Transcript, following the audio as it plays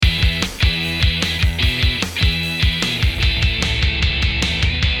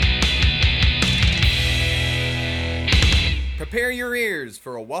Sanders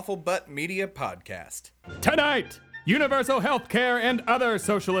for a Waffle Butt Media podcast. Tonight, universal health care and other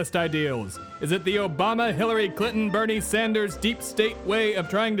socialist ideals. Is it the Obama, Hillary Clinton, Bernie Sanders deep state way of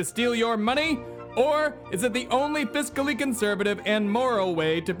trying to steal your money? Or is it the only fiscally conservative and moral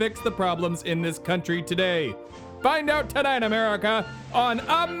way to fix the problems in this country today? Find out tonight, America, on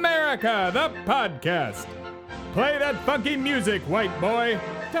America the Podcast. Play that funky music, white boy.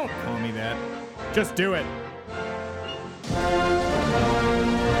 Don't call me that. Just do it.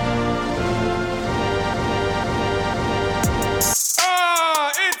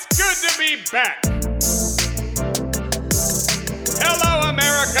 It's good to be back. Hello,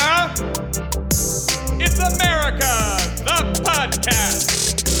 America. It's America, the Podcast.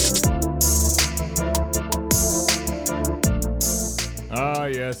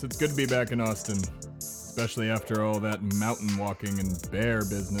 Yes, it's good to be back in Austin. Especially after all that mountain walking and bear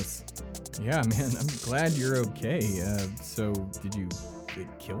business. Yeah, man, I'm glad you're okay. So, did you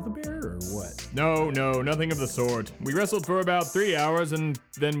kill the bear or what? No, nothing of the sort. We wrestled for about 3 hours and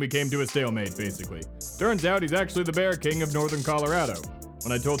then we came to a stalemate, basically. Turns out he's actually the Bear King of Northern Colorado.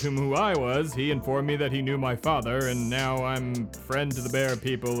 When I told him who I was, he informed me that he knew my father, and now I'm friend to the bear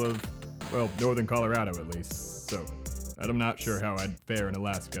people of, well, Northern Colorado at least. So, I'm not sure how I'd fare in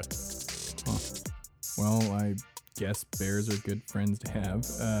Alaska. Huh. Well, I guess bears are good friends to have.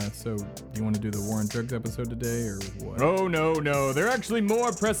 So, do you want to do the War on Drugs episode today, or what? Oh, no. They're actually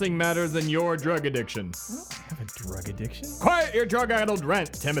more pressing matters than your drug addiction. I don't have a drug addiction. Quiet your drug-addled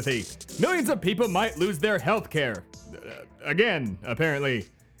rant, Timothy. Millions of people might lose their health care. Again, apparently.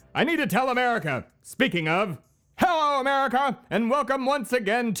 I need to tell America. Speaking of, hello, America, and welcome once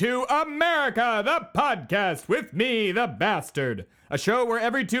again to America, the Podcast, with me, the Bastard. A show where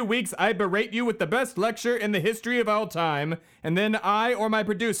every 2 weeks I berate you with the best lecture in the history of all time, and then I or my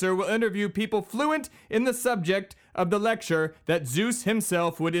producer will interview people fluent in the subject of the lecture that Zeus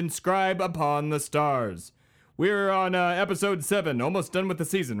himself would inscribe upon the stars. We're on episode 7, almost done with the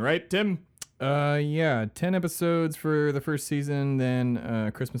season, right, Tim? Yeah, 10 episodes for the first season,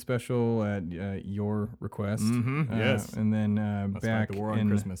 then Christmas special at your request. Mm-hmm, yes. And then back the War on in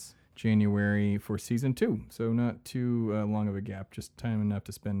Christmas. January for season 2. So not too long of a gap, just time enough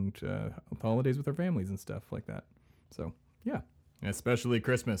to spend holidays with our families and stuff like that. So, yeah. Especially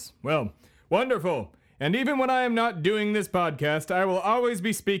Christmas. Well, wonderful. And even when I am not doing this podcast, I will always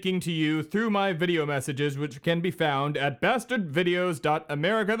be speaking to you through my video messages, which can be found at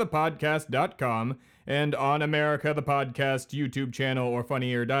bastardvideos.americathepodcast.com and on America the Podcast YouTube channel or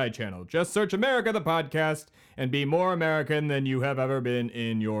Funny or Die channel. Just search America the Podcast and be more American than you have ever been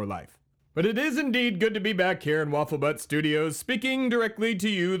in your life. But it is indeed good to be back here in Waffle Butt Studios, speaking directly to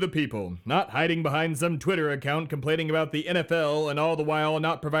you, the people, not hiding behind some Twitter account complaining about the NFL and all the while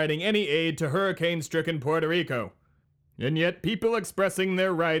not providing any aid to hurricane-stricken Puerto Rico. And yet people expressing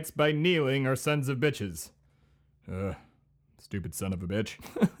their rights by kneeling are sons of bitches. Stupid son of a bitch.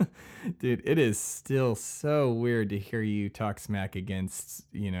 Dude, it is still so weird to hear you talk smack against,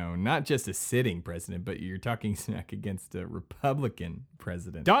 not just a sitting president, but you're talking smack against a Republican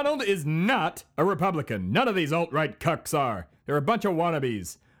president. Donald is not a Republican. None of these alt-right cucks are. They're a bunch of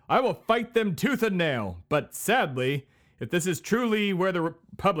wannabes. I will fight them tooth and nail. But sadly, if this is truly where the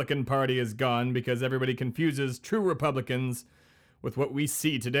Republican Party has gone, because everybody confuses true Republicans with what we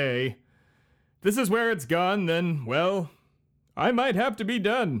see today, this is where it's gone, then, well, I might have to be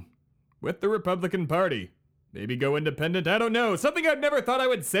done with the Republican Party. Maybe go independent, I don't know. Something I've never thought I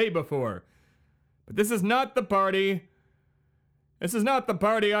would say before. But this is not the party. This is not the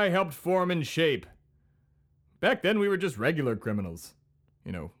party I helped form and shape. Back then we were just regular criminals.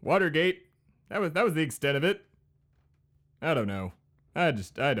 Watergate, that was the extent of it. I don't know. I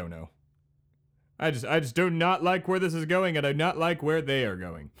don't know. I just do not like where this is going, and I do not like where they are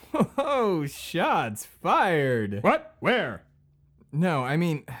going. Oh, shots fired. What? Where? No, I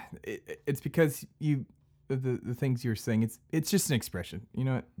mean, it's because the things you're saying, it's just an expression. You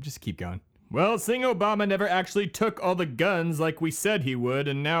know what? Just keep going. Well, seeing Obama never actually took all the guns like we said he would,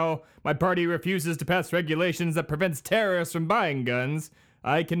 and now my party refuses to pass regulations that prevents terrorists from buying guns,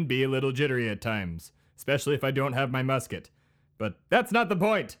 I can be a little jittery at times, especially if I don't have my musket. But that's not the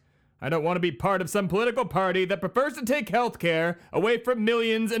point. I don't want to be part of some political party that prefers to take health care away from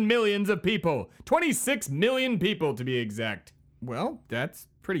millions and millions of people. 26 million people, to be exact. Well, that's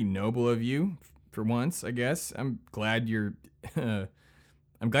pretty noble of you, for once, I guess. I'm glad you're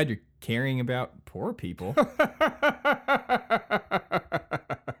caring about poor people.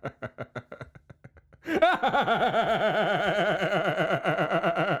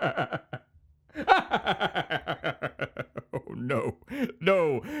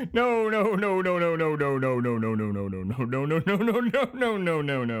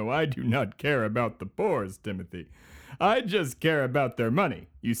 I do not care about the poors, Timothy. I just care about their money.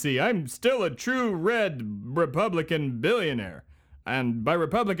 You see, I'm still a true red Republican billionaire. And by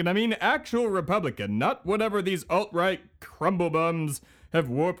Republican, I mean actual Republican, not whatever these alt-right crumblebums have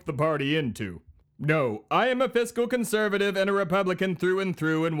warped the party into. No, I am a fiscal conservative and a Republican through and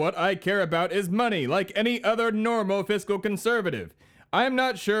through, and what I care about is money, like any other normal fiscal conservative. I'm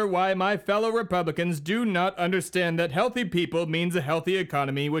not sure why my fellow Republicans do not understand that healthy people means a healthy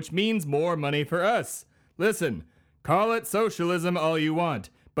economy, which means more money for us. Listen, call it socialism all you want,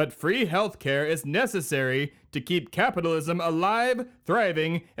 but free healthcare is necessary to keep capitalism alive,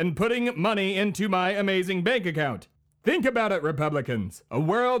 thriving, and putting money into my amazing bank account. Think about it, Republicans. A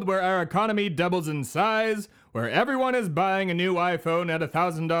world where our economy doubles in size, where everyone is buying a new iPhone at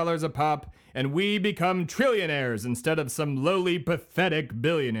 $1,000 a pop, and we become trillionaires instead of some lowly, pathetic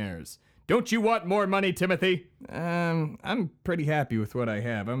billionaires. Don't you want more money, Timothy? I'm pretty happy with what I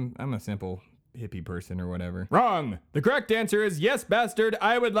have. I'm a simple hippie person or whatever. Wrong. The correct answer is yes, bastard.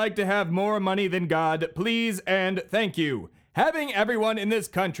 I would like to have more money than God, please and thank you. Having everyone in this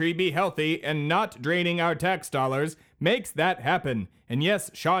country be healthy and not draining our tax dollars makes that happen. And yes,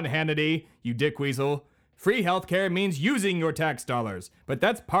 Sean Hannity, you dickweasel, free healthcare means using your tax dollars, but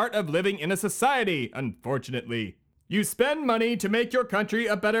that's part of living in a society, unfortunately. You spend money to make your country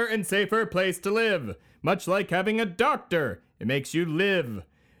a better and safer place to live. Much like having a doctor, it makes you live.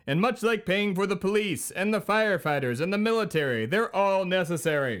 And much like paying for the police and the firefighters and the military, they're all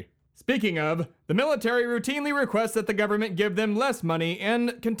necessary. Speaking of, the military routinely requests that the government give them less money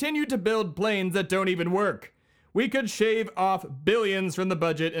and continue to build planes that don't even work. We could shave off billions from the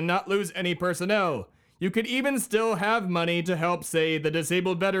budget and not lose any personnel. You could even still have money to help, say, the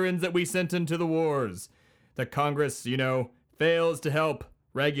disabled veterans that we sent into the wars. The Congress, fails to help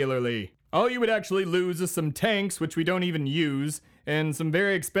regularly. All you would actually lose is some tanks, which we don't even use, and some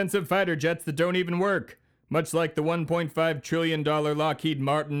very expensive fighter jets that don't even work. Much like the $1.5 trillion Lockheed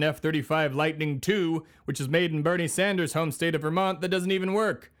Martin F-35 Lightning II, which is made in Bernie Sanders' home state of Vermont, that doesn't even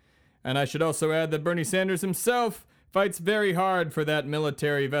work. And I should also add that Bernie Sanders himself fights very hard for that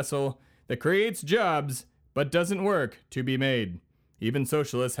military vessel that creates jobs, but doesn't work to be made. Even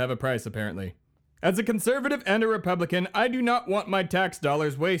socialists have a price, apparently. As a conservative and a Republican, I do not want my tax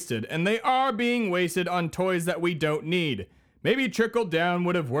dollars wasted, and they are being wasted on toys that we don't need. Maybe trickle down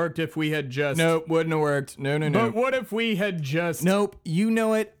would have worked if we had just... Nope, wouldn't have worked. No. But what if we had just... Nope, you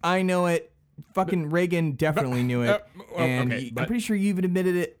know it, I know it. Fucking Reagan definitely knew it. And okay, I'm pretty sure you even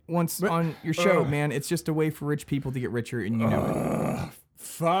admitted it once on your show, man. It's just a way for rich people to get richer, and you know it.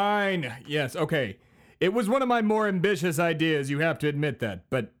 Fine. Yes, okay. It was one of my more ambitious ideas, you have to admit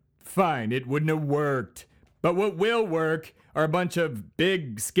that. But fine, it wouldn't have worked. But what will work are a bunch of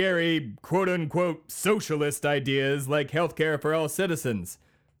big, scary, quote-unquote socialist ideas like healthcare for all citizens.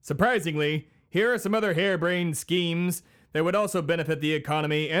 Surprisingly, here are some other harebrained schemes that would also benefit the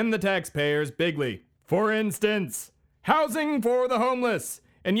economy and the taxpayers bigly. For instance, housing for the homeless.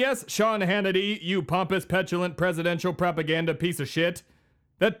 And yes, Sean Hannity, you pompous, petulant presidential propaganda piece of shit,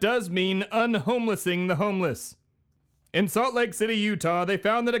 that does mean unhomelessing the homeless. In Salt Lake City, Utah, they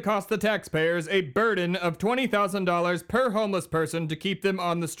found that it cost the taxpayers a burden of $20,000 per homeless person to keep them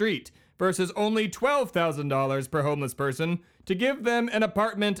on the street, versus only $12,000 per homeless person to give them an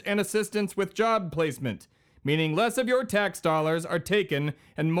apartment and assistance with job placement, meaning less of your tax dollars are taken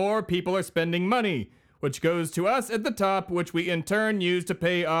and more people are spending money, which goes to us at the top, which we in turn use to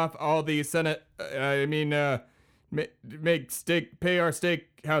pay off all the pay our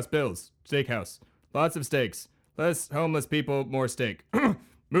steakhouse bills. Steakhouse. Lots of steaks. Less homeless people, more steak.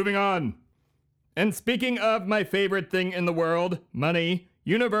 Moving on. And speaking of my favorite thing in the world, money,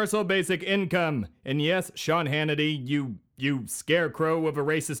 universal basic income. And yes, Sean Hannity, you scarecrow of a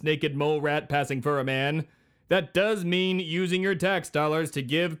racist naked mole rat passing for a man, that does mean using your tax dollars to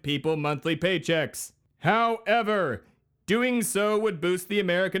give people monthly paychecks. However, doing so would boost the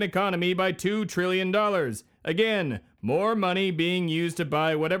American economy by $2 trillion. Again, more money being used to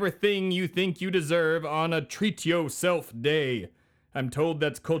buy whatever thing you think you deserve on a treat yourself day. I'm told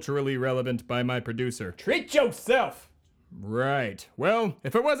that's culturally relevant by my producer. Treat yourself! Right. Well,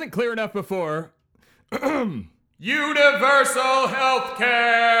 if it wasn't clear enough before, universal health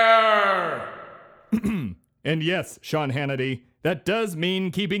care! And yes, Sean Hannity, that does mean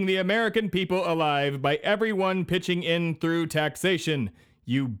keeping the American people alive by everyone pitching in through taxation.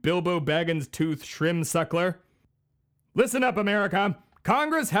 You Bilbo Baggins tooth shrim suckler. Listen up, America.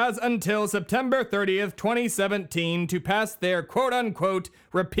 Congress has until September 30th, 2017 to pass their quote-unquote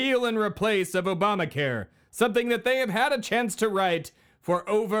repeal and replace of Obamacare, something that they have had a chance to write for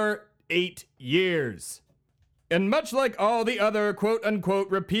over 8 years. And much like all the other quote-unquote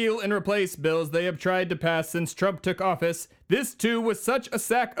repeal and replace bills they have tried to pass since Trump took office, this too was such a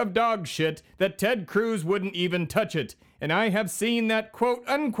sack of dog shit that Ted Cruz wouldn't even touch it. And I have seen that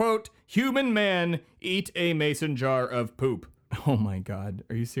quote-unquote human man eat a mason jar of poop. Oh my God,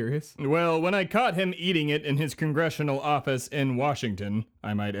 are you serious? Well, when I caught him eating it in his congressional office in Washington,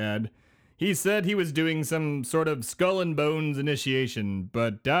 I might add, he said he was doing some sort of skull and bones initiation,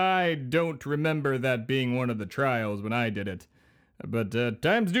 but I don't remember that being one of the trials when I did it. But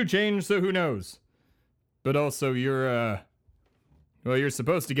times do change, so who knows? But also, you're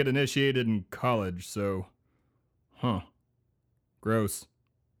supposed to get initiated in college, so... Huh. Gross.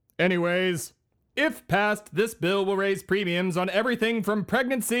 Anyways, if passed, this bill will raise premiums on everything from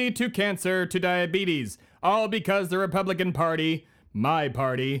pregnancy to cancer to diabetes, all because the Republican Party, my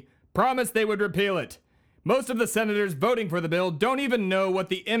party, promised they would repeal it. Most of the senators voting for the bill don't even know what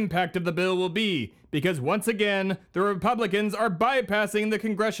the impact of the bill will be, because once again, the Republicans are bypassing the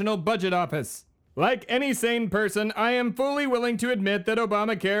Congressional Budget Office. Like any sane person, I am fully willing to admit that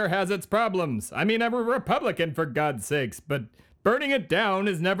Obamacare has its problems. I mean, I'm a Republican, for God's sakes, but burning it down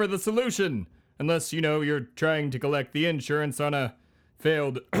is never the solution. Unless, you're trying to collect the insurance on a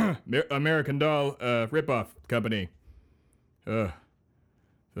failed American Doll ripoff company.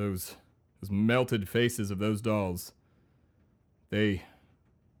 Those melted faces of those dolls. They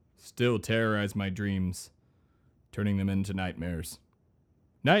still terrorize my dreams, turning them into nightmares.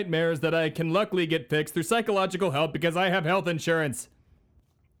 Nightmares that I can luckily get fixed through psychological help because I have health insurance.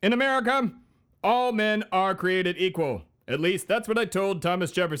 In America, all men are created equal. At least that's what I told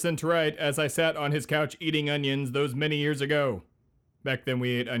Thomas Jefferson to write as I sat on his couch eating onions those many years ago. Back then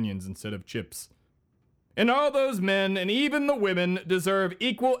we ate onions instead of chips. And all those men, and even the women, deserve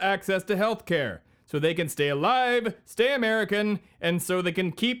equal access to health care, so they can stay alive, stay American, and so they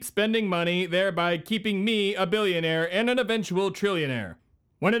can keep spending money, thereby keeping me a billionaire and an eventual trillionaire.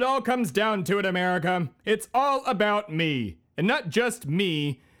 When it all comes down to it, America, it's all about me. And not just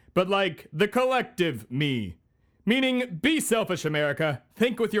me, but like the collective me. Meaning, be selfish, America.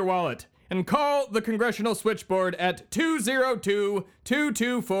 Think with your wallet. And call the Congressional Switchboard at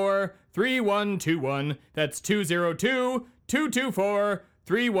 202-224-3121. That's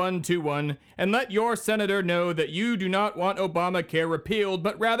 202-224-3121. And let your senator know that you do not want Obamacare repealed,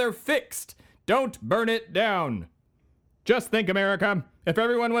 but rather fixed. Don't burn it down. Just think, America, if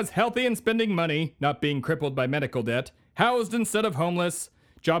everyone was healthy and spending money, not being crippled by medical debt, housed instead of homeless,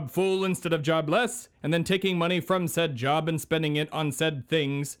 job full instead of jobless, and then taking money from said job and spending it on said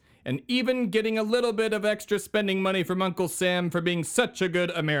things, and even getting a little bit of extra spending money from Uncle Sam for being such a good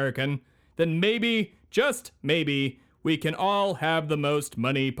American, then maybe, just maybe, we can all have the most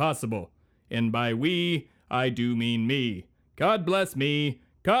money possible. And by we, I do mean me. God bless me,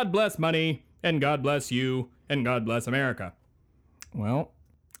 God bless money, and God bless you, and God bless America. Well,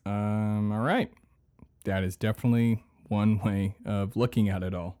 all right. That is definitely one way of looking at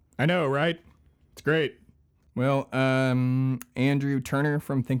it all. I know, right? It's great. Well, Andrew Turner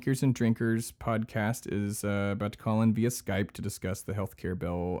from Thinkers and Drinkers podcast is about to call in via Skype to discuss the healthcare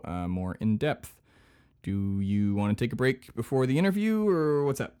bill more in depth. Do you want to take a break before the interview, or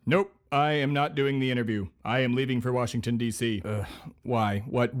what's up? Nope, I am not doing the interview. I am leaving for Washington, D.C. Why?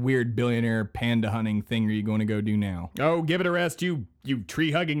 What weird billionaire panda hunting thing are you going to go do now? Oh, give it a rest, you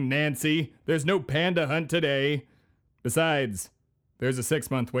tree-hugging Nancy. There's no panda hunt today. Besides, there's a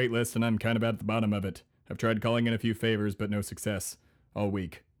 6-month wait list, and I'm kind of at the bottom of it. I've tried calling in a few favors, but no success. All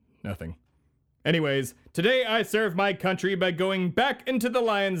week. Nothing. Anyways, today I serve my country by going back into the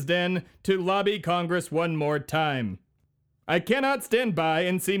lion's den to lobby Congress one more time. I cannot stand by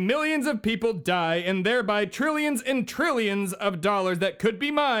and see millions of people die and thereby trillions and trillions of dollars that could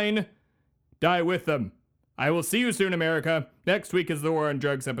be mine die with them. I will see you soon, America. Next week is the War on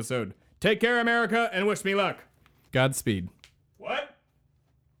Drugs episode. Take care, America, and wish me luck. Godspeed. What?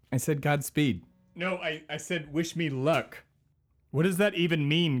 I said Godspeed. No, I said wish me luck. What does that even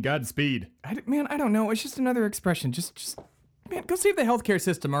mean, Godspeed? I don't know. It's just another expression. Man, go save the healthcare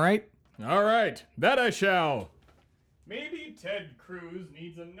system, all right? All right, that I shall. Maybe Ted Cruz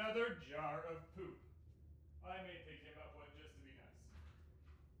needs another jar of poop. I may take him up one just to be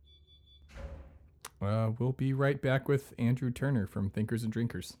nice. We'll be right back with Andrew Turner from Thinkers and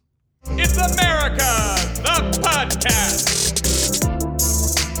Drinkers. It's America, the podcast.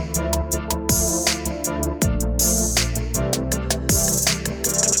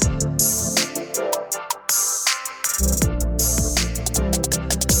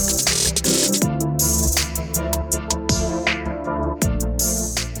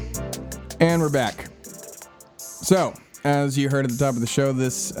 And we're back. So, as you heard at the top of the show,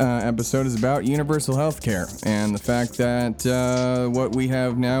 this episode is about universal health care and the fact that what we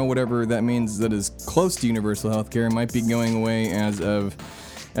have now, whatever that means that is close to universal health care, might be going away as of,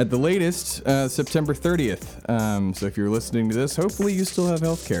 at the latest, September 30th. So if you're listening to this, hopefully you still have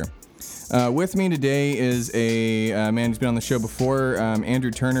health care. With me today is a man who's been on the show before,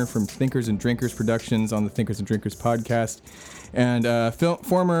 Andrew Turner from Thinkers and Drinkers Productions on the Thinkers and Drinkers podcast, and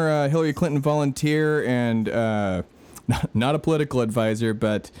former Hillary Clinton volunteer and not a political advisor,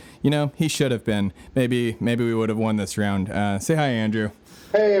 but, you know, he should have been. Maybe we would have won this round. Say hi, Andrew.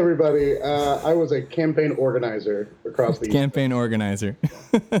 Hey, everybody. I was a campaign organizer across the Campaign organizer.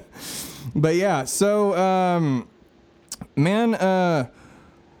 But yeah, so,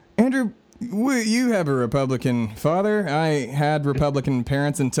 Andrew, you have a Republican father. I had Republican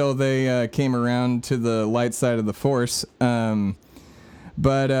parents until they came around to the light side of the force.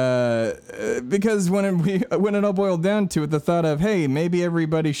 But because when it all boiled down to it, the thought of, hey, maybe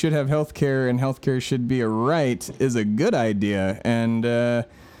everybody should have health care and health care should be a right is a good idea. And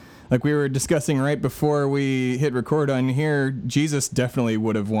like we were discussing right before we hit record on here, Jesus definitely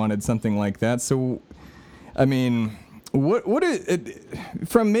would have wanted something like that. So, I mean, what is it,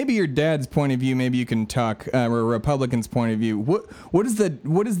 from maybe your dad's point of view, maybe you can talk, or a Republican's point of view, what is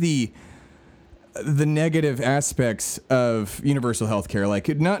the negative aspects of universal health care? Like,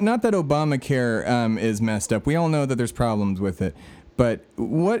 not that Obamacare is messed up. We all know that there's problems with it. But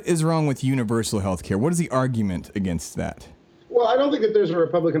what is wrong with universal health care? What is the argument against that? Well, I don't think that there's a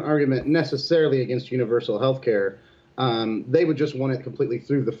Republican argument necessarily against universal health care. They would just want it completely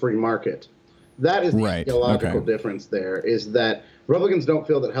through the free market. That is the ideological difference there, is that Republicans don't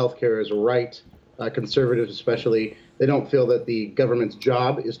feel that health care is a right, conservatives especially. They don't feel that the government's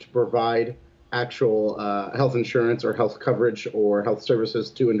job is to provide actual health insurance or health coverage or health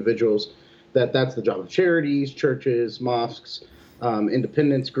services to individuals, that's the job of charities, churches, mosques,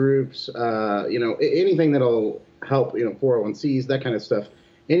 independence groups, anything that'll help, 401cs, that kind of stuff.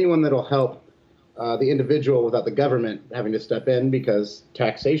 Anyone that'll help the individual without the government having to step in, because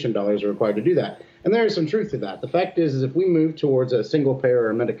taxation dollars are required to do that. And there is some truth to that. The fact is if we move towards a single payer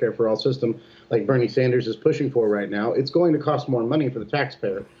or Medicare for all system like Bernie Sanders is pushing for right now, it's going to cost more money for the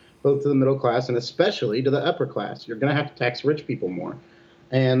taxpayer, both to the middle class and especially to the upper class. You're going to have to tax rich people more.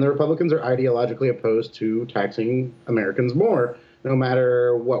 And the Republicans are ideologically opposed to taxing Americans more, no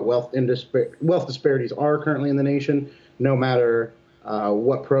matter what wealth disparities are currently in the nation, no matter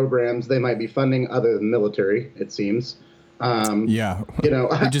what programs they might be funding other than military, it seems. We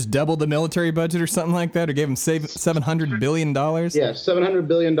just doubled the military budget or something like that, or gave them $700 billion. Yeah, $700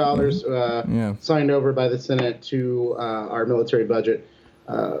 billion signed over by the Senate to our military budget.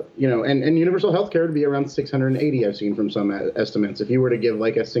 And universal health care would be around 680, I've seen from some estimates, if you were to give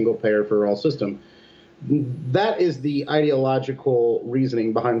like a single payer for all system. That is the ideological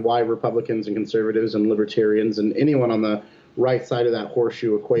reasoning behind why Republicans and conservatives and libertarians and anyone on the right side of that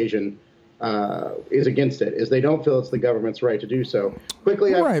horseshoe equation is against it, is they don't feel it's the government's right to do so.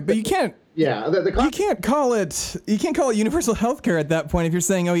 Quickly, but you can't. Yeah, you can't call it universal health care at that point if you're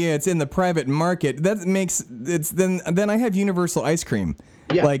saying, oh yeah, it's in the private market. That makes then I have universal ice cream.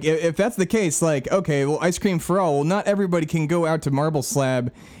 Yeah. Like if that's the case, like, okay, well, ice cream for all. Well, not everybody can go out to Marble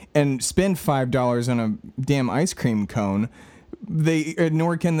Slab and spend $5 on a damn ice cream cone.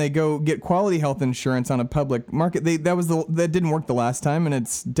 Nor can they go get quality health insurance on a public market. That didn't work the last time, and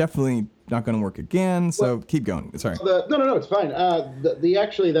it's definitely not going to work again. So keep going. Sorry. No, it's fine.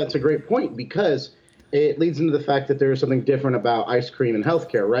 Actually, that's a great point, because it leads into the fact that there is something different about ice cream and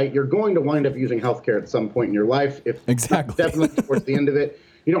healthcare, right? You're going to wind up using healthcare at some point in your life. Definitely towards the end of it.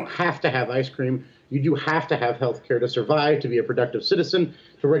 You don't have to have ice cream. You do have to have healthcare to survive, to be a productive citizen,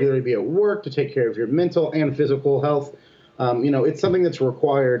 to regularly be at work, to take care of your mental and physical health. It's something that's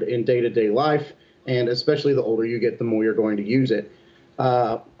required in day-to-day life, and especially the older you get, the more you're going to use it.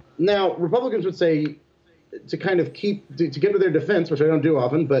 Now, Republicans would say, to kind of to get to their defense, which I don't do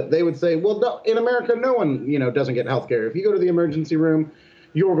often, but they would say, well, no, in America, no one, doesn't get health care. If you go to the emergency room,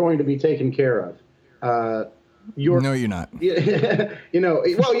 you're going to be taken care of. No, you're not.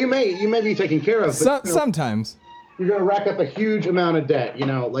 Well, you may be taken care of. But, sometimes. You're going to rack up a huge amount of debt,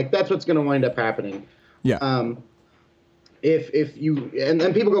 that's what's going to wind up happening. Yeah. If you and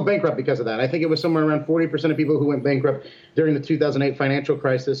people go bankrupt because of that. I think it was somewhere around 40% of people who went bankrupt during the 2008 financial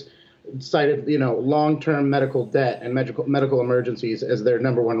crisis cited, long-term medical debt and medical emergencies as their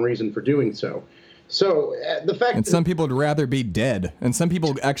number one reason for doing so. So the fact and some people would rather be dead, and some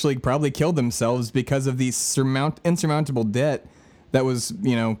people actually probably killed themselves because of the insurmountable debt that was,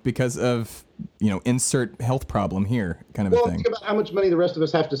 because of insert health problem here kind of a thing. Think about how much money the rest of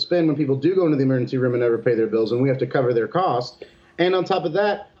us have to spend when people do go into the emergency room and never pay their bills, and we have to cover their costs. And on top of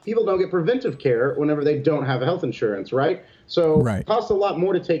that, people don't get preventive care whenever they don't have health insurance, right? So it costs a lot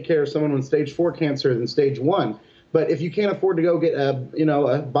more to take care of someone with stage 4 cancer than stage 1. But if you can't afford to go get a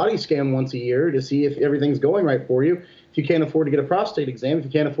body scan once a year to see if everything's going right for you, if you can't afford to get a prostate exam, if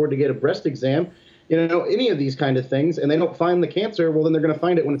you can't afford to get a breast exam, any of these kind of things, and they don't find the cancer, well, then they're going to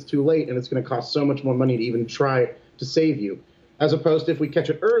find it when it's too late, and it's going to cost so much more money to even try to save you. As opposed to if we catch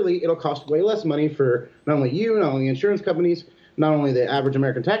it early, it'll cost way less money for not only you, not only insurance companies, not only the average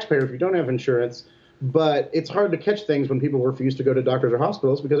American taxpayer if you don't have insurance, but it's hard to catch things when people refuse to go to doctors or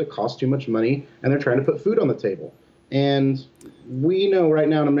hospitals because it costs too much money and they're trying to put food on the table. And we know right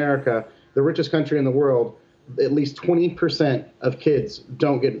now in America, the richest country in the world, at least 20% of kids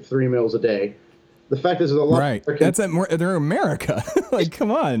don't get 3 meals a day. The fact is, there's a lot. Right. They're America. Like,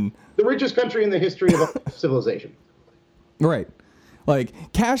 come on. The richest country in the history of civilization. Right.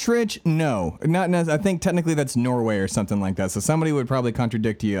 Like, cash rich? No. Not. I think technically that's Norway or something like that. So somebody would probably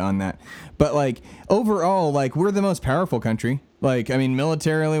contradict you on that. But, like, overall, like, we're the most powerful country. Like, I mean,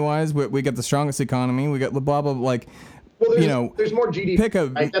 militarily wise, we got the strongest economy. We got blah, blah, like, there's more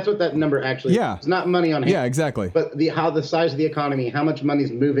GDP. Right? That's what that number actually is. It's not money on hand. Yeah, exactly. But the size of the economy, how much money is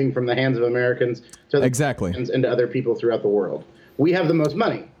moving from the hands of Americans to the hands and to other people throughout the world. We have the most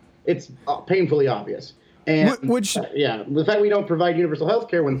money. It's painfully obvious. And the fact we don't provide universal health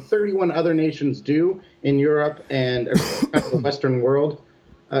care when 31 other nations do in Europe and the Western world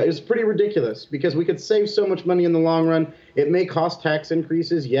is pretty ridiculous because we could save so much money in the long run. It may cost tax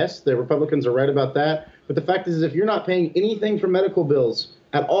increases. Yes, the Republicans are right about that. But the fact is if you're not paying anything for medical bills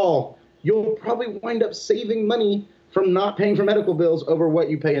at all, you'll probably wind up saving money from not paying for medical bills over what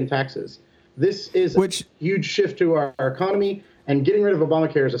you pay in taxes. This is a huge shift to our economy, and getting rid of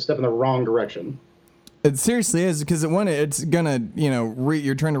Obamacare is a step in the wrong direction. It seriously is, because it's gonna,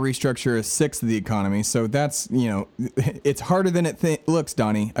 you're trying to restructure a sixth of the economy, so that's, it's harder than it looks,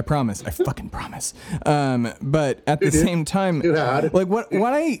 Donnie. I promise. I fucking promise. But at the same time, like what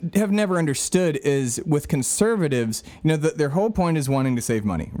I have never understood is with conservatives, their whole point is wanting to save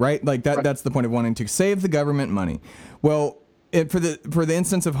money, right? Like that's the point of wanting to save the government money. Well, for the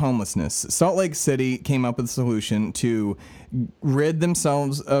instance of homelessness, Salt Lake City came up with a solution to rid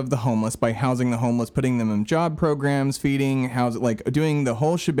themselves of the homeless by housing the homeless, putting them in job programs, feeding, doing the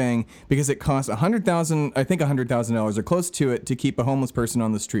whole shebang, because it costs $100,000 or close to it to keep a homeless person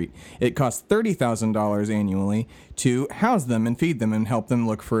on the street. It costs $30,000 annually to house them and feed them and help them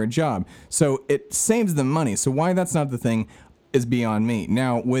look for a job. So it saves them money. So why that's not the thing is beyond me.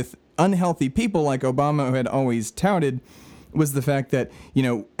 Now, with unhealthy people like Obama had always touted, was the fact that,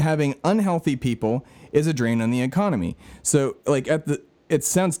 having unhealthy people is a drain on the economy. So, like, it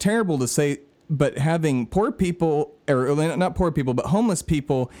sounds terrible to say, but having poor people, or not poor people, but homeless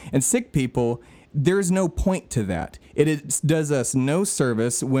people and sick people, there's no point to that. It does us no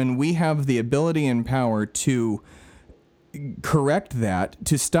service when we have the ability and power to correct that,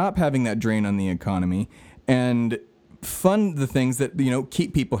 to stop having that drain on the economy, and fund the things that,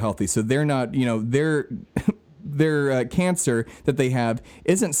 keep people healthy. So they're not, their cancer that they have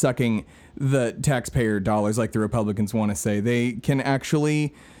isn't sucking the taxpayer dollars like the Republicans want to say. They can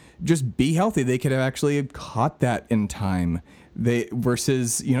actually just be healthy. They could have actually caught that in time.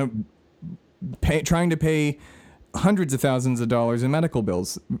 Versus trying to pay hundreds of thousands of dollars in medical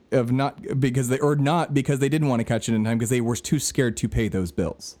bills because they didn't want to catch it in time because they were too scared to pay those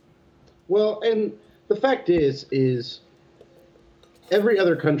bills. Well, and the fact is every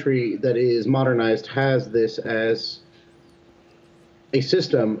other country that is modernized has this as a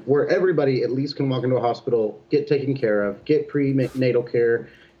system where everybody at least can walk into a hospital, get taken care of, get prenatal care,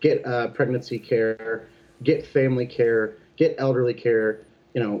 get pregnancy care, get family care, get elderly care,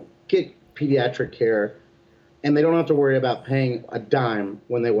 get pediatric care, and they don't have to worry about paying a dime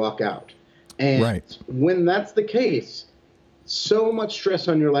when they walk out. And when that's the case, so much stress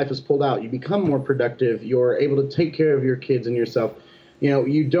on your life is pulled out. You become more productive. You're able to take care of your kids and yourself.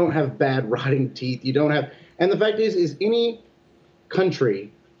 You don't have bad rotting teeth. You don't have, and the fact is any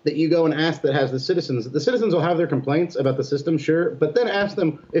country that you go and ask that has the citizens will have their complaints about the system, sure, but then ask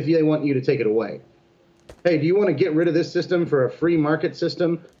them if they want you to take it away. Hey, do you want to get rid of this system for a free market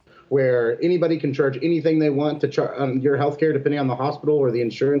system where anybody can charge anything they want to on your healthcare, depending on the hospital or the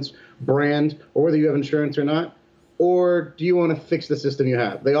insurance brand or whether you have insurance or not? Or do you want to fix the system you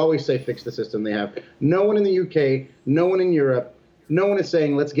have? They always say fix the system they have. No one in the UK, no one in Europe, no one is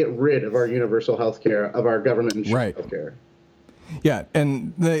saying let's get rid of our universal health care, of our government insured health care. Yeah,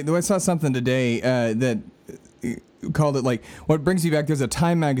 and I saw something today that called it like what brings me back. There's a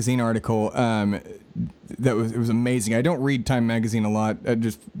Time magazine article it was amazing. I don't read Time magazine a lot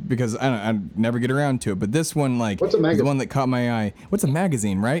just because I never get around to it. But this one, like, what's a magazine? The one that caught my eye. What's a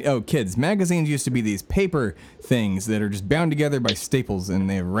magazine, right? Oh, kids. Magazines used to be these paper things that are just bound together by staples, and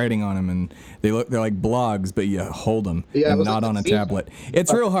they have writing on them, and they're like blogs, but you hold them and not on a tablet.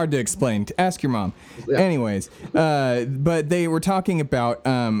 It's real hard to explain. Ask your mom. Yeah. Anyways, but they were talking about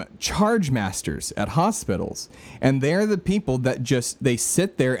charge masters at hospitals, and they're the people that they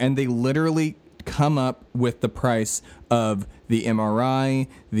sit there and they literally come up with the price of the MRI,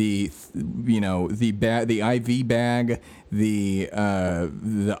 the IV bag, the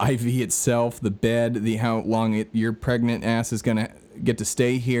IV itself, the bed, how long your pregnant ass is gonna get to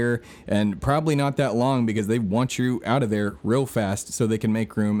stay here, and probably not that long because they want you out of there real fast so they can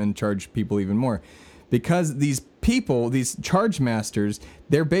make room and charge people even more. Because these people, these charge masters,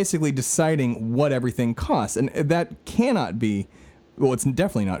 they're basically deciding what everything costs, and that cannot be. Well, it's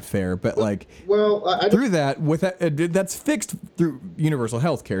definitely not fair, but like, through that's fixed through universal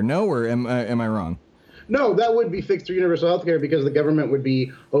health care. No, or am I wrong? No, that would be fixed through universal health care because the government would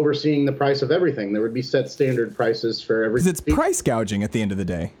be overseeing the price of everything. There would be set standard prices for everything. Because it's price gouging at the end of the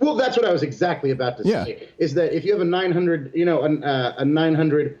day. Well, that's what I was exactly about to say. Is that if you have a $900, a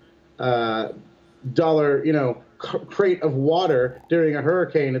 $900 crate of water during a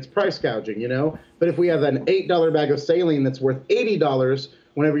hurricane, it's price gouging, But if we have an $8 bag of saline that's worth $80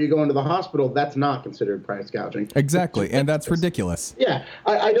 whenever you go into the hospital, that's not considered price gouging. Exactly, and that's ridiculous. Yeah,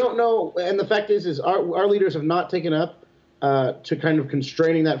 I don't know, and the fact is our leaders have not taken up to kind of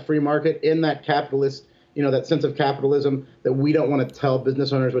constraining that free market in that capitalist, that sense of capitalism that we don't want to tell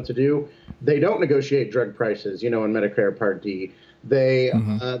business owners what to do. They don't negotiate drug prices, in Medicare Part D. They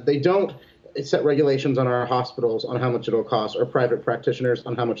don't set regulations on our hospitals on how much it'll cost, or private practitioners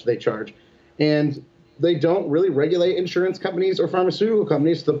on how much they charge. And they don't really regulate insurance companies or pharmaceutical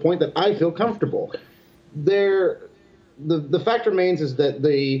companies to the point that I feel comfortable. The fact remains is that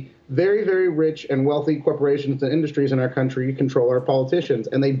the very, very rich and wealthy corporations and industries in our country control our politicians,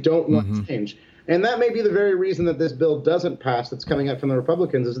 and they don't want to change. And that may be the very reason that this bill doesn't pass that's coming up from the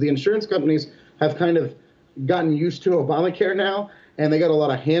Republicans, is the insurance companies have kind of gotten used to Obamacare now, and they got a lot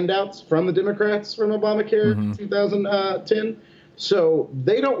of handouts from the Democrats from Obamacare in 2010. So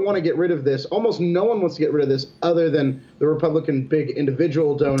they don't want to get rid of this. Almost no one wants to get rid of this other than the Republican big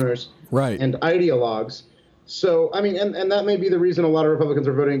individual donors and ideologues. So, I mean, and that may be the reason a lot of Republicans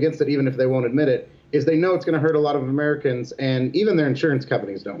are voting against it, even if they won't admit it, is they know it's going to hurt a lot of Americans, and even their insurance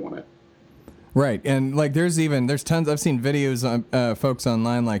companies don't want it. Right. And like there's tons. I've seen videos on folks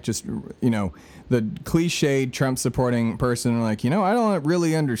online, like just, the cliched Trump supporting person, like, I don't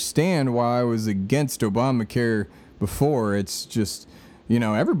really understand why I was against Obamacare before. It's just,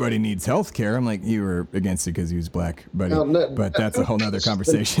 everybody needs health care. I'm like, you were against it because he was black, buddy. But that's a whole nother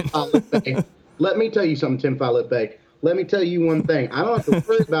conversation. Let me tell you something, Tim Follett. Let me tell you one thing. I don't have to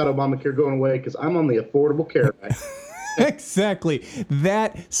worry about Obamacare going away because I'm on the Affordable Care Act. Exactly.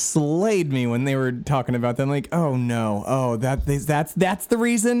 That slayed me when they were talking about that. I'm like, oh no, that's the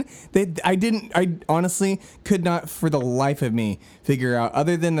reason. I honestly could not for the life of me figure out,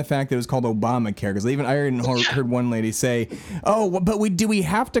 other than the fact that it was called Obamacare. Because I heard one lady say, oh, but do we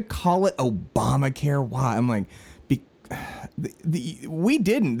have to call it Obamacare? Why? I'm like, we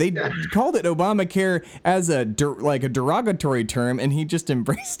didn't. They called it Obamacare as a derogatory term, and he just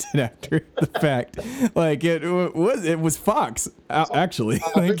embraced it after the fact. Like it was Fox actually.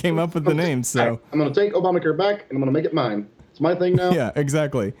 They came up with the name. So I'm going to take Obamacare back, and I'm going to make it mine. It's my thing now. Yeah,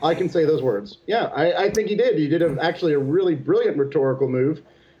 exactly. I can say those words. Yeah, I think he did. He did actually a really brilliant rhetorical move,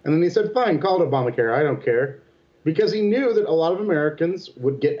 and then he said, "Fine, call it Obamacare. I don't care," because he knew that a lot of Americans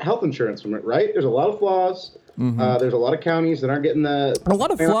would get health insurance from it. Right? There's a lot of flaws. There's a lot of counties that aren't getting a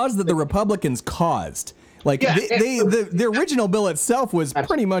lot of flaws that the Republicans caused. Like the original bill itself was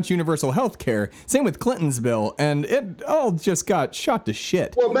pretty much universal health care. Same with Clinton's bill, and it all just got shot to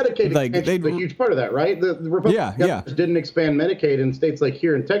shit. Well, Medicaid is a huge part of that, right? The Republicans didn't expand Medicaid in states like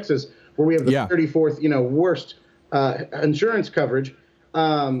here in Texas, where we have the 34th, worst insurance coverage.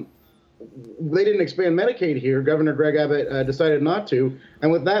 They didn't expand Medicaid here. Governor Greg Abbott decided not to.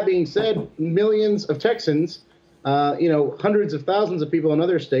 And with that being said, millions of Texans, hundreds of thousands of people in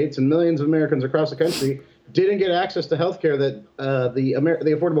other states and millions of Americans across the country didn't get access to health care that the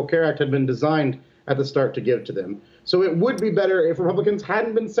Affordable Care Act had been designed at the start to give to them. So it would be better if Republicans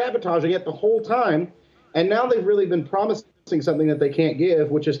hadn't been sabotaging it the whole time. And now they've really been promising something that they can't give,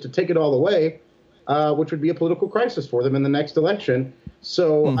 which is to take it all away, which would be a political crisis for them in the next election.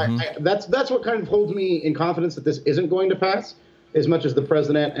 So that's what kind of holds me in confidence that this isn't going to pass, as much as the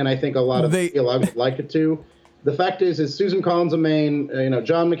president and I think a lot of theologues would like it to. The fact is Susan Collins of Maine,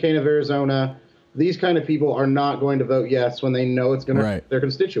 John McCain of Arizona, these kind of people are not going to vote yes when they know it's going to hurt their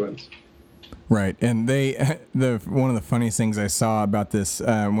constituents. Right, and one of the funniest things I saw about this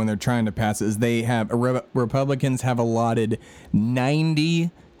when they're trying to pass it is they have Republicans have allotted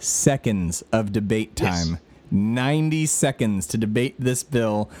 90 seconds of debate time. Yes. 90 seconds to debate this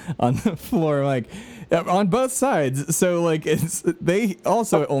bill on the floor, like on both sides. So like they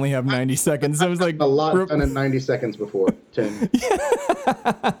also only have 90 seconds. So it was like a lot done in 90 seconds before, Tim.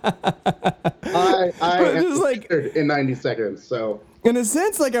 I am like in 90 seconds. So in a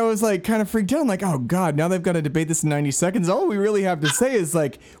sense, like I was like kind of freaked out. I'm like, oh God, now they've got to debate this in 90 seconds. All we really have to say is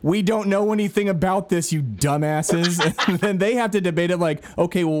like, we don't know anything about this, you dumbasses. And then they have to debate it like,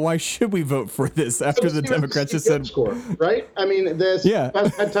 okay, well, why should we vote for this after the Democrats just said score, right? I mean, this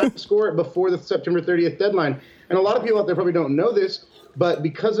had time to score it before the September 30th deadline. And a lot of people out there probably don't know this, but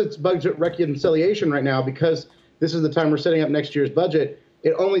because it's budget reconciliation right now, because this is the time we're setting up next year's budget,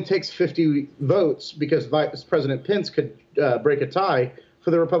 it only takes 50 votes because Vice President Pence could break a tie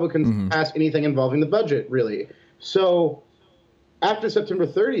for the Republicans to pass anything involving the budget, really. So after September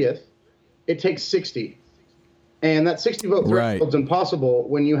 30th, it takes 60. And that 60 vote threshold is impossible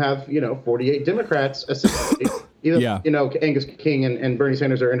when you have, 48 Democrats, essentially. Even, Angus King and Bernie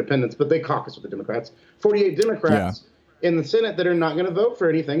Sanders are independents, but they caucus with the Democrats. 48 Democrats in the Senate that are not going to vote for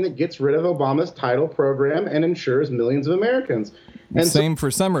anything that gets rid of Obama's title program and insures millions of Americans. And same for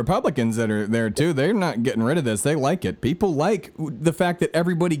some Republicans that are there, too. They're not getting rid of this. They like it. People like the fact that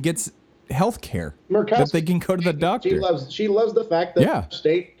everybody gets health care, that they can go to the doctor. She loves the fact that her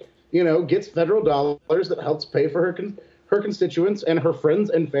state, gets federal dollars that helps pay for her constituents and her friends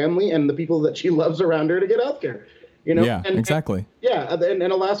and family and the people that she loves around her to get health care. Exactly. And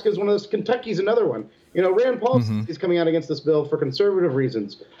Alaska is one of those. Kentucky's another one. Rand Paul is coming out against this bill for conservative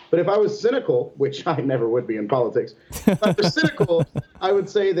reasons. But if I was cynical, which I never would be in politics, if I was cynical, I would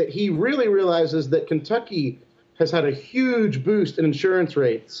say that he really realizes that Kentucky has had a huge boost in insurance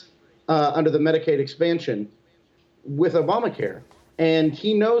rates under the Medicaid expansion with Obamacare. And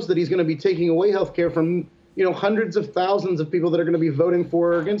he knows that he's going to be taking away health care from, hundreds of thousands of people that are going to be voting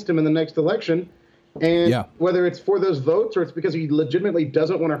for or against him in the next election. And whether it's for those votes or it's because he legitimately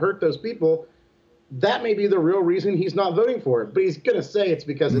doesn't want to hurt those people, that may be the real reason he's not voting for it. But he's going to say it's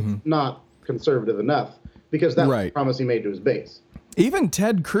because it's not conservative enough, because that's the promise he made to his base. Even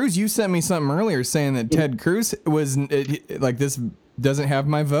Ted Cruz, you sent me something earlier saying that Ted Cruz was like, this doesn't have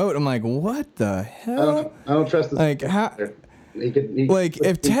my vote. I'm like, what the hell? I don't trust this. Like, how?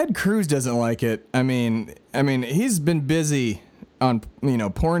 If Ted Cruz doesn't like it, I mean, he's been busy on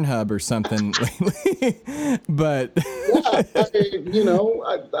Pornhub or something lately, but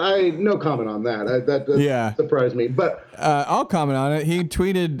I no comment on that. That surprised me, but I'll comment on it. He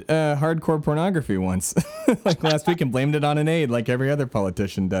tweeted hardcore pornography once, like last week, and blamed it on an aide, like every other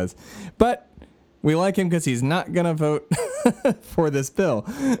politician does. But we like him because he's not gonna vote for this bill.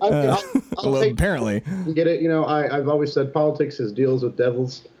 Apparently, get it. I've always said politics is deals with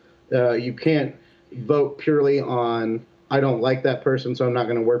devils. You can't vote purely on, I don't like that person, so I'm not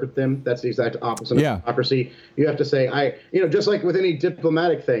going to work with them. That's the exact opposite of democracy. You have to say, just like with any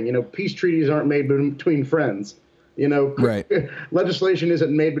diplomatic thing, peace treaties aren't made between friends. Legislation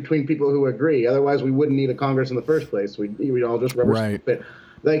isn't made between people who agree. Otherwise, we wouldn't need a Congress in the first place. We'd all just rubber stamp it.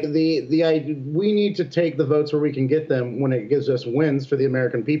 Like we need to take the votes where we can get them when it gives us wins for the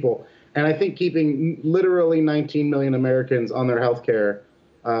American people. And I think keeping literally 19 million Americans on their health care,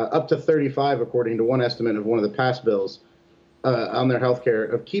 up to 35, according to one estimate of one of the past bills, on their health care,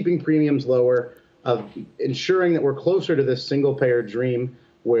 of keeping premiums lower, of ensuring that we're closer to this single-payer dream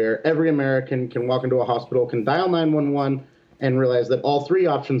where every American can walk into a hospital, can dial 911, and realize that all three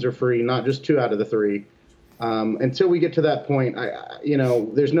options are free, not just two out of the three. Until we get to that point,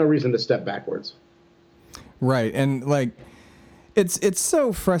 there's no reason to step backwards. Right, and it's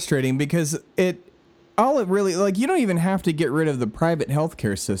so frustrating because you don't even have to get rid of the private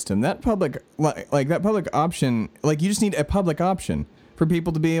healthcare system. That public option, you just need a public option for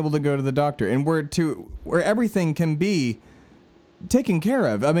people to be able to go to the doctor, and where everything can be taken care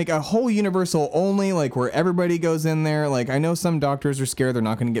of. I mean, a whole universal only, where everybody goes in there. I know some doctors are scared they're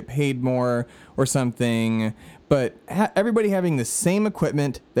not going to get paid more or something, but everybody having the same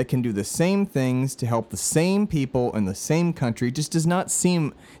equipment that can do the same things to help the same people in the same country just does not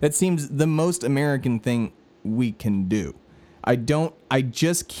seem, that seems the most American thing we can do. I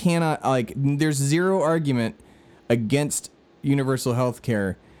just cannot, there's zero argument against universal health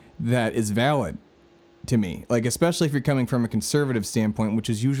care that is valid to me. Especially if you're coming from a conservative standpoint, which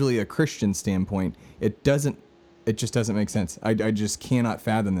is usually a Christian standpoint, it just doesn't make sense. I just cannot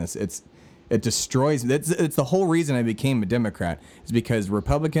fathom this. It destroys. It's the whole reason I became a Democrat, is because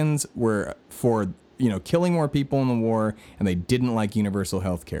Republicans were for killing more people in the war, and they didn't like universal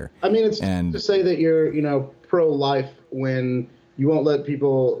health care. I mean, it's to say that you're pro-life when you won't let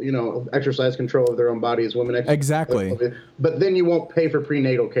people exercise control of their own bodies, women exactly, but then you won't pay for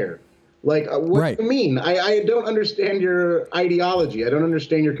prenatal care. Like, what do you mean? I don't understand your ideology. I don't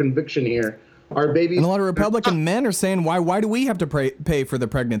understand your conviction here. Our babies. And a lot of Republican men are saying, why do we have to pay for the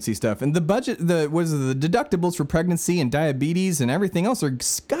pregnancy stuff? And the budget, the deductibles for pregnancy and diabetes and everything else are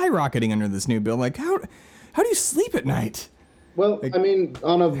skyrocketing under this new bill. Like, how do you sleep at night? Well, I mean,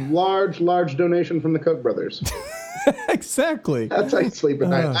 on a large donation from the Koch brothers. Exactly. That's how you sleep at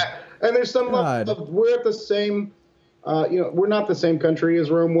night. And there's some we're at the same. We're not the same country as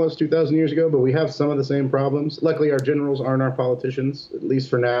Rome was 2,000 years ago, but we have some of the same problems. Luckily, our generals aren't our politicians, at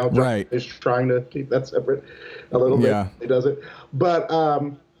least for now. Right. Is trying to keep that separate a little bit. Yeah. He does it. But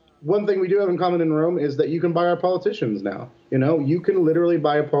one thing we do have in common in Rome is that you can buy our politicians now. You can literally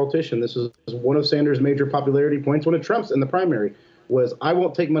buy a politician. This is one of Sanders' major popularity points. One of Trump's in the primary was, I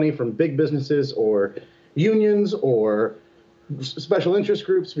won't take money from big businesses or unions or special interest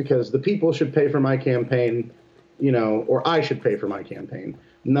groups because the people should pay for my campaign. Or I should pay for my campaign,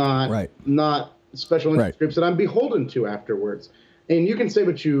 not special interest groups that I'm beholden to afterwards. And you can say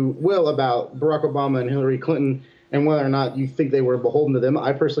what you will about Barack Obama and Hillary Clinton and whether or not you think they were beholden to them.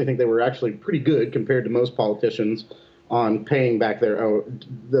 I personally think they were actually pretty good compared to most politicians on paying back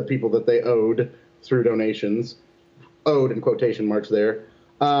the people that they owed through donations, owed in quotation marks there.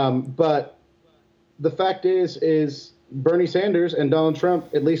 But the fact is Bernie Sanders and Donald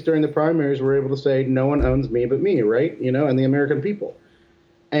Trump, at least during the primaries, were able to say, no one owns me but me, right? And the American people.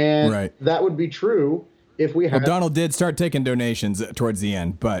 And that would be true if we had... Well, Donald did start taking donations towards the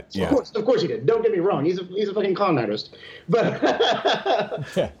end, but yeah. Of course he did. Don't get me wrong. He's a fucking con artist. But,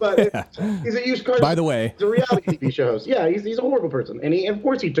 he's a used car. By the way. He's a reality TV show host. Yeah, he's a horrible person. And of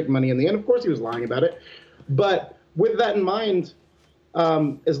course he took money in the end. Of course he was lying about it. But with that in mind,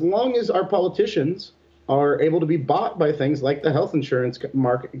 as long as our politicians are able to be bought by things like the health insurance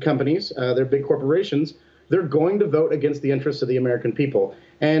companies, they're big corporations, they're going to vote against the interests of the American people.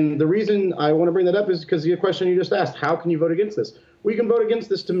 And the reason I want to bring that up is because the question you just asked, how can you vote against this? We can vote against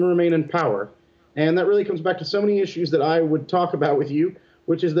this to remain in power. And that really comes back to so many issues that I would talk about with you,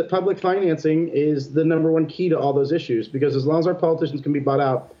 which is that public financing is the number one key to all those issues. Because as long as our politicians can be bought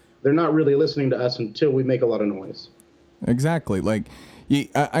out, they're not really listening to us until we make a lot of noise. Exactly. Like,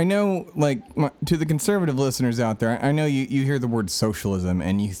 I know, to the conservative listeners out there, I know you hear the word socialism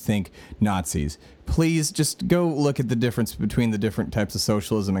and you think Nazis. Please just go look at the difference between the different types of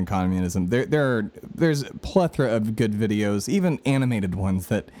socialism and communism. There's a plethora of good videos, even animated ones,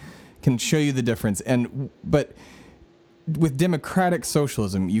 that can show you the difference. But with democratic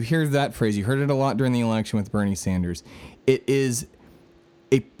socialism, you hear that phrase. You heard it a lot during the election with Bernie Sanders.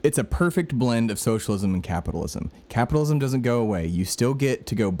 It's a perfect blend of socialism and capitalism. Capitalism doesn't go away. You still get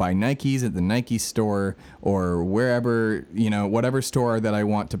to go buy Nikes at the Nike store or wherever, whatever store that I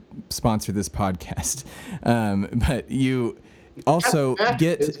want to sponsor this podcast. But you also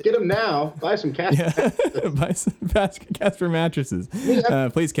get them now. Buy some Casper. Yeah. Buy some Casper mattresses.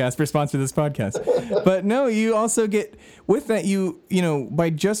 Please, Casper, sponsor this podcast. But no, you also get with that. By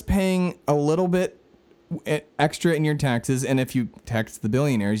just paying a little bit extra in your taxes, and if you tax the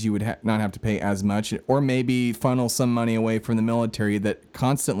billionaires, you would not have to pay as much, or maybe funnel some money away from the military that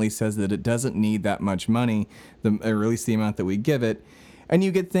constantly says that it doesn't need that much money, or at least the amount that we give it. And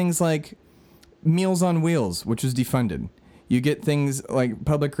you get things like Meals on Wheels, which is defunded. You get things like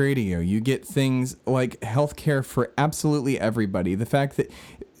public radio. You get things like healthcare for absolutely everybody. The fact that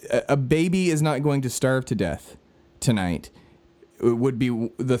a baby is not going to starve to death tonight would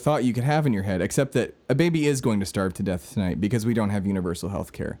be the thought you could have in your head, except that a baby is going to starve to death tonight because we don't have universal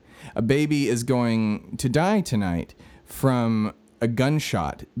health care. A baby is going to die tonight from a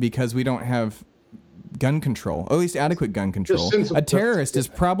gunshot because we don't have gun control, or at least adequate gun control. A terrorist is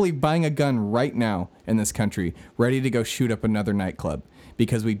probably buying a gun right now in this country, ready to go shoot up another nightclub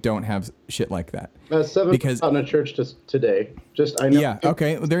because we don't have shit like that. 7 out in a church today. I know. Yeah,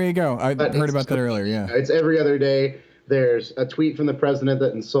 okay, well, there you go. I heard about that earlier, yeah. It's every other day. There's a tweet from the president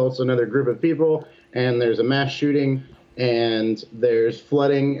that insults another group of people, and there's a mass shooting, and there's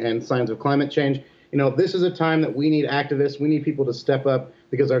flooding and signs of climate change. This is a time that we need activists. We need people to step up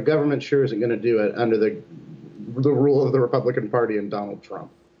because our government sure isn't going to do it under the rule of the Republican Party and Donald Trump.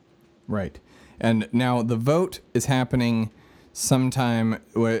 Right. And now the vote is happening sometime.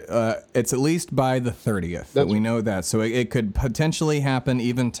 It's at least by the 30th. That we know that. So it could potentially happen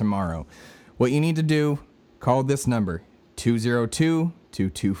even tomorrow. What you need to do, call this number,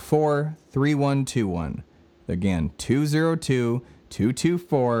 202-224-3121. Again,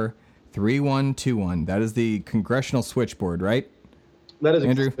 202-224-3121. That is the congressional switchboard, right? That is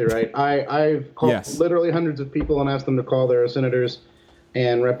Andrew? exactly right. I've called literally hundreds of people and asked them to call their senators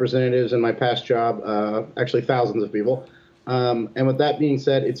and representatives in my past job, actually thousands of people. And with that being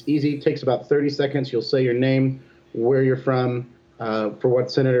said, it's easy. It takes about 30 seconds. You'll say your name, where you're from, for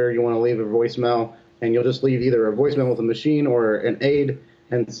what senator you want to leave a voicemail, and you'll just leave either a voicemail with a machine or an aide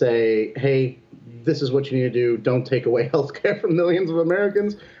and say, hey, this is what you need to do. Don't take away health care from millions of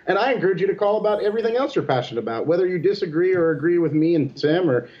Americans. And I encourage you to call about everything else you're passionate about, whether you disagree or agree with me and Tim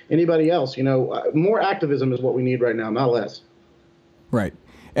or anybody else. You know, more activism is what we need right now, not less. Right.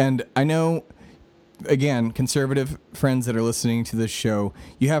 And I know, again, conservative friends that are listening to this show,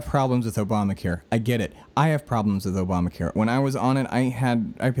 you have problems with Obamacare. I get it. I have problems with Obamacare. When I was on it,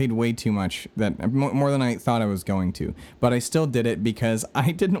 I paid way too much, more than I thought I was going to. But I still did it because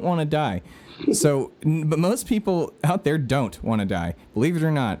I didn't want to die. So, but most people out there don't want to die, believe it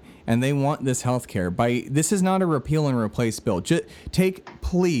or not, and they want this health care. This is not a repeal and replace bill.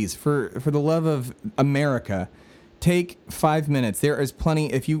 Please, for the love of America, take 5 minutes. There is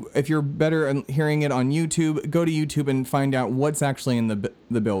plenty. If you're better at hearing it on YouTube, go to YouTube and find out what's actually in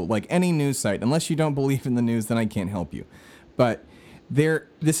the bill. Like any news site, unless you don't believe in the news, then I can't help you. But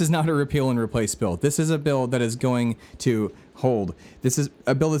this is not a repeal and replace bill. This is a bill that is going to hold. This is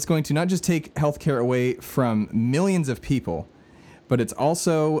a bill that's going to not just take healthcare away from millions of people, but it's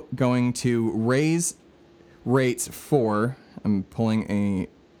also going to raise rates for, I'm pulling a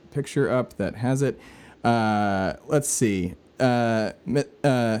picture up that has it. Let's see.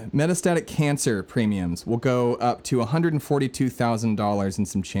 Metastatic cancer premiums will go up to $142,000 and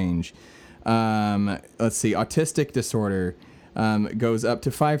some change. Let's see. Autistic disorder goes up to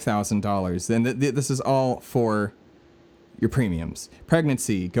 $5,000. And this is all for your premiums.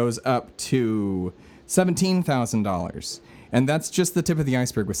 Pregnancy goes up to $17,000. And that's just the tip of the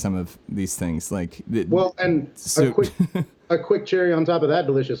iceberg with some of these things. A quick cherry on top of that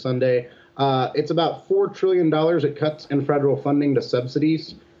delicious sundae. It's about $4 trillion it cuts in federal funding to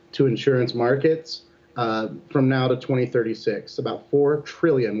subsidies to insurance markets from now to 2036. About $4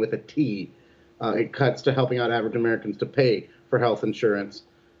 trillion with a T. It cuts to helping out average Americans to pay for health insurance.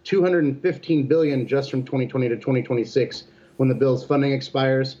 $215 billion just from 2020 to 2026 when the bill's funding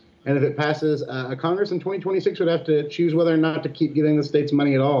expires. And if it passes, Congress in 2026 would have to choose whether or not to keep giving the states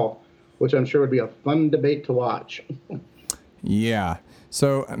money at all, which I'm sure would be a fun debate to watch. Yeah.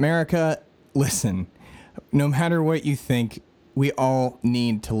 So, America, listen, no matter what you think, we all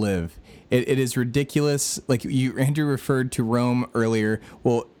need to live. It is ridiculous. Like Andrew referred to Rome earlier.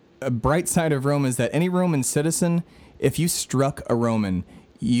 Well, a bright side of Rome is that any Roman citizen, if you struck a Roman,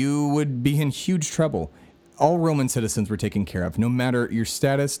 you would be in huge trouble. All Roman citizens were taken care of, no matter your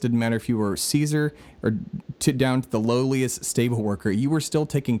status. Didn't matter if you were Caesar or down to the lowliest stable worker. You were still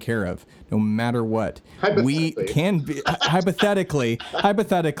taken care of, no matter what. We can be hypothetically,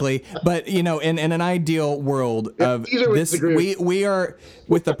 but in an ideal world of this, we are,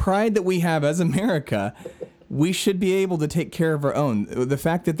 with the pride that we have as America, we should be able to take care of our own. The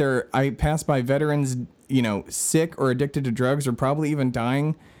fact that I pass by veterans, sick or addicted to drugs or probably even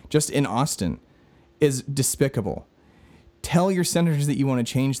dying just in Austin is despicable. Tell your senators that you want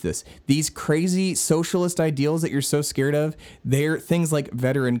to change this. These crazy socialist ideals that you're so scared of, they're things like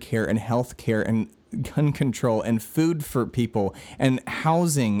veteran care and health care and gun control and food for people and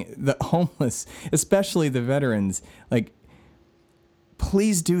housing the homeless, especially the veterans. Like,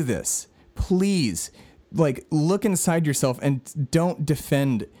 please do this. Please, look inside yourself and don't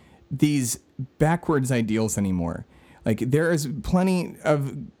defend these backwards ideals anymore. There is plenty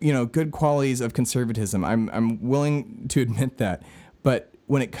of, good qualities of conservatism. I'm willing to admit that. But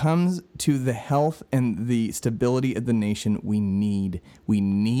when it comes to the health and the stability of the nation, we need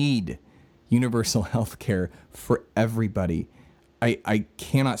universal health care for everybody. I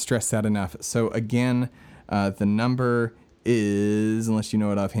cannot stress that enough. So again, the number is, unless you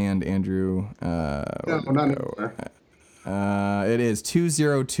know it offhand, Andrew. No, not anymore. It is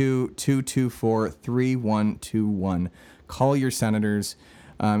 202-224-3121. Call your senators.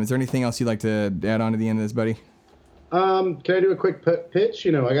 Is there anything else you'd like to add on to the end of this, buddy? Can I do a quick pitch?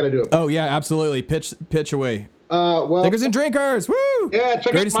 I got to do it. Oh, yeah, absolutely. Pitch away. Thinkers and Drinkers. Woo! Yeah,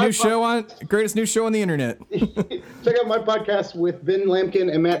 greatest new show on the internet. Check out my podcast with Ben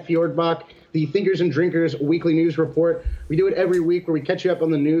Lampkin and Matt Fjordbach, the Thinkers and Drinkers weekly news report. We do it every week where we catch you up on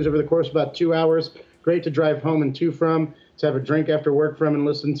the news over the course of about 2 hours. Great to drive home and to from, to have a drink after work from and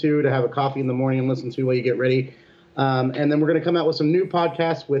listen to have a coffee in the morning and listen to while you get ready. And then we're going to come out with some new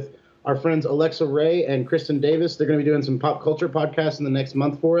podcasts with our friends Alexa Ray and Kristen Davis. They're going to be doing some pop culture podcasts in the next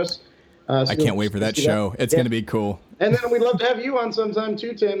month for us. I can't wait for that show. It's going to be cool. And then we'd love to have you on sometime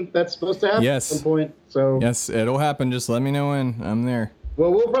too, Tim. That's supposed to happen at some point. So yes, it'll happen. Just let me know when. I'm there.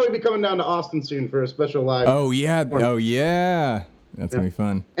 Well, we'll probably be coming down to Austin soon for a special live. Oh, yeah. Oh, yeah. That's going to be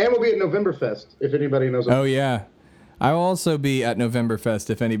fun. And we'll be at Novemberfest, if anybody knows. Oh, yeah. I will also be at Novemberfest,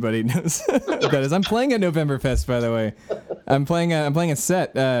 if anybody knows what that is. I'm playing at Novemberfest, by the way. I'm playing a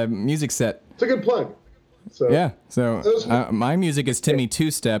set, music set. It's a good plug. So, yeah. So my music is Timmy Two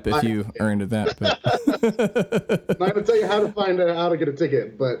Step, if you are into that. But. I'm not going to tell you how to get a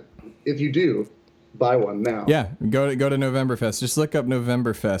ticket, but if you do, buy one now. Yeah, go to Novemberfest. Just look up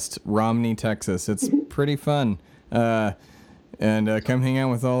Novemberfest, Romney, Texas. It's pretty fun. And come hang out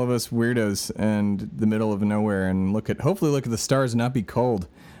with all of us weirdos in the middle of nowhere and hopefully look at the stars and not be cold.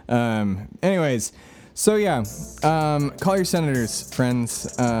 Anyways, so yeah, call your senators,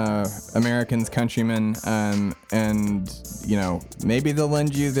 friends, Americans, countrymen, and maybe they'll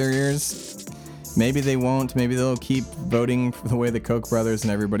lend you their ears. Maybe they won't. Maybe they'll keep voting the way the Koch brothers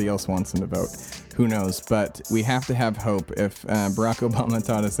and everybody else wants them to vote. Who knows? But we have to have hope. If Barack Obama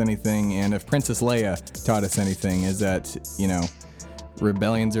taught us anything, and if Princess Leia taught us anything, is that,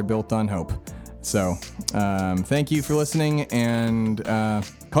 rebellions are built on hope. So, thank you for listening, and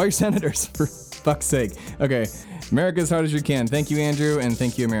call your senators, for fuck's sake. Okay, America as hard as you can. Thank you, Andrew, and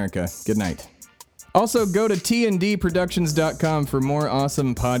thank you, America. Good night. Also, go to tndproductions.com for more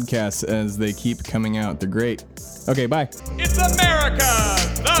awesome podcasts as they keep coming out. They're great. Okay, bye. It's America,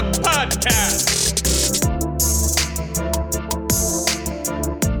 the podcast.